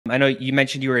I know you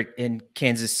mentioned you were in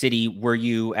Kansas City. Were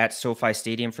you at SoFi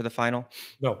Stadium for the final?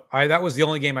 No, that was the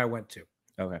only game I went to.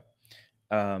 Okay.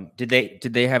 Did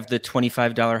they have the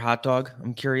 $25 hot dog?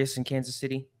 I'm curious, in Kansas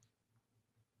City.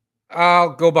 I'll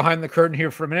go behind the curtain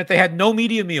here for a minute. They had no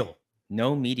media meal.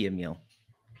 No media meal.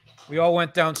 We all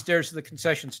went downstairs to the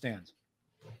concession stands.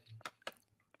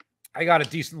 I got a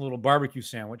decent little barbecue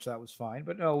sandwich. That was fine,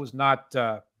 but no, it was not.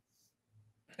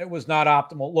 It was not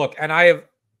optimal. Look, and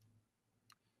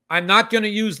I'm not going to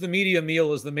use the media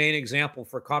meal as the main example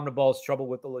for CONMEBOL's trouble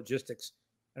with the logistics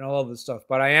and all of this stuff,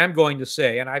 but I am going to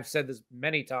say, and I've said this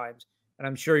many times, and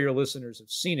I'm sure your listeners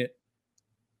have seen it,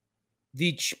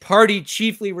 the party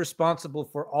chiefly responsible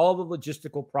for all the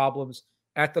logistical problems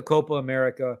at the Copa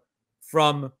America,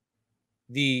 from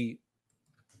the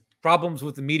problems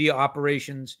with the media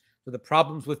operations to the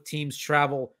problems with teams'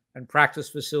 travel and practice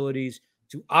facilities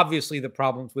to obviously the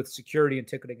problems with security and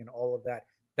ticketing and all of that.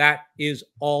 That is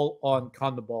all on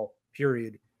CONMEBOL,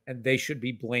 period. And they should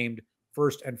be blamed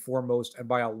first and foremost, and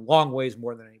by a long ways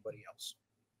more than anybody else.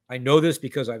 I know this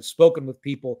because I've spoken with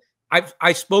people.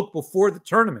 I spoke before the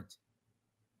tournament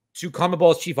to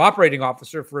CONMEBOL's chief operating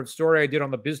officer for a story I did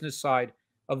on the business side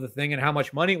of the thing and how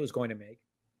much money it was going to make.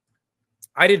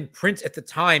 I didn't print at the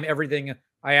time everything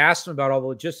I asked him about, all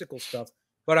the logistical stuff.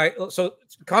 But so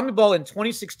CONMEBOL in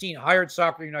 2016 hired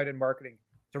Soccer United Marketing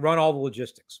to run all the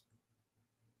logistics.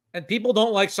 And people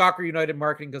don't like Soccer United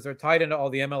Marketing because they're tied into all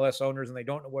the MLS owners and they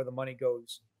don't know where the money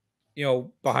goes,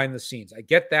 behind the scenes. I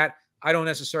get that. I don't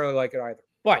necessarily like it either.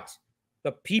 But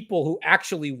the people who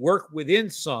actually work within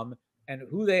some and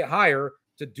who they hire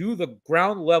to do the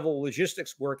ground level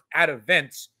logistics work at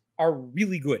events are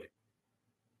really good.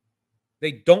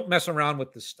 They don't mess around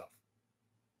with this stuff.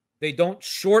 They don't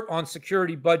short on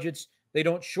security budgets. They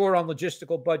don't short on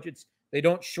logistical budgets. They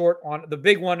don't short on the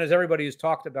big one, as everybody has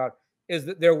talked about, is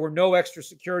that there were no extra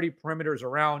security perimeters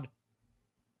around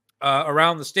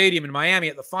the stadium in Miami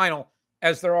at the final,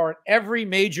 as there are in every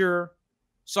major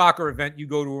soccer event you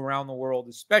go to around the world,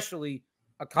 especially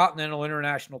a continental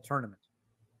international tournament,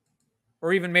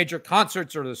 or even major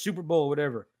concerts or the Super Bowl or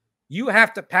whatever. You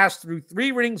have to pass through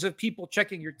 3 rings of people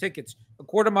checking your tickets a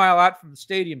quarter mile out from the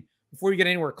stadium before you get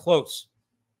anywhere close.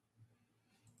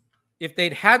 If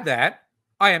they'd had that,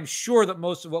 I am sure that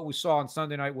most of what we saw on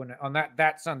Sunday night,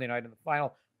 that Sunday night in the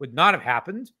final, would not have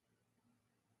happened.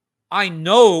 I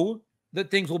know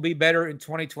that things will be better in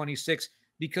 2026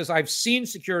 because I've seen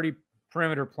security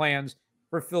perimeter plans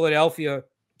for Philadelphia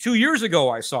 2 years ago.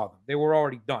 I saw them. They were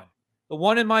already done. The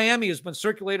one in Miami has been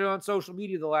circulated on social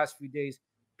media the last few days.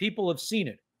 People have seen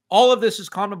it. All of this is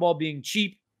CONMEBOL being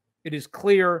cheap. It is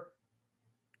clear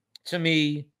to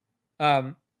me.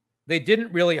 They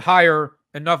didn't really hire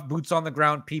enough boots on the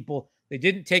ground people. They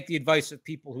didn't take the advice of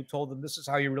people who told them this is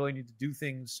how you really need to do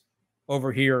things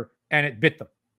over here, and it bit them.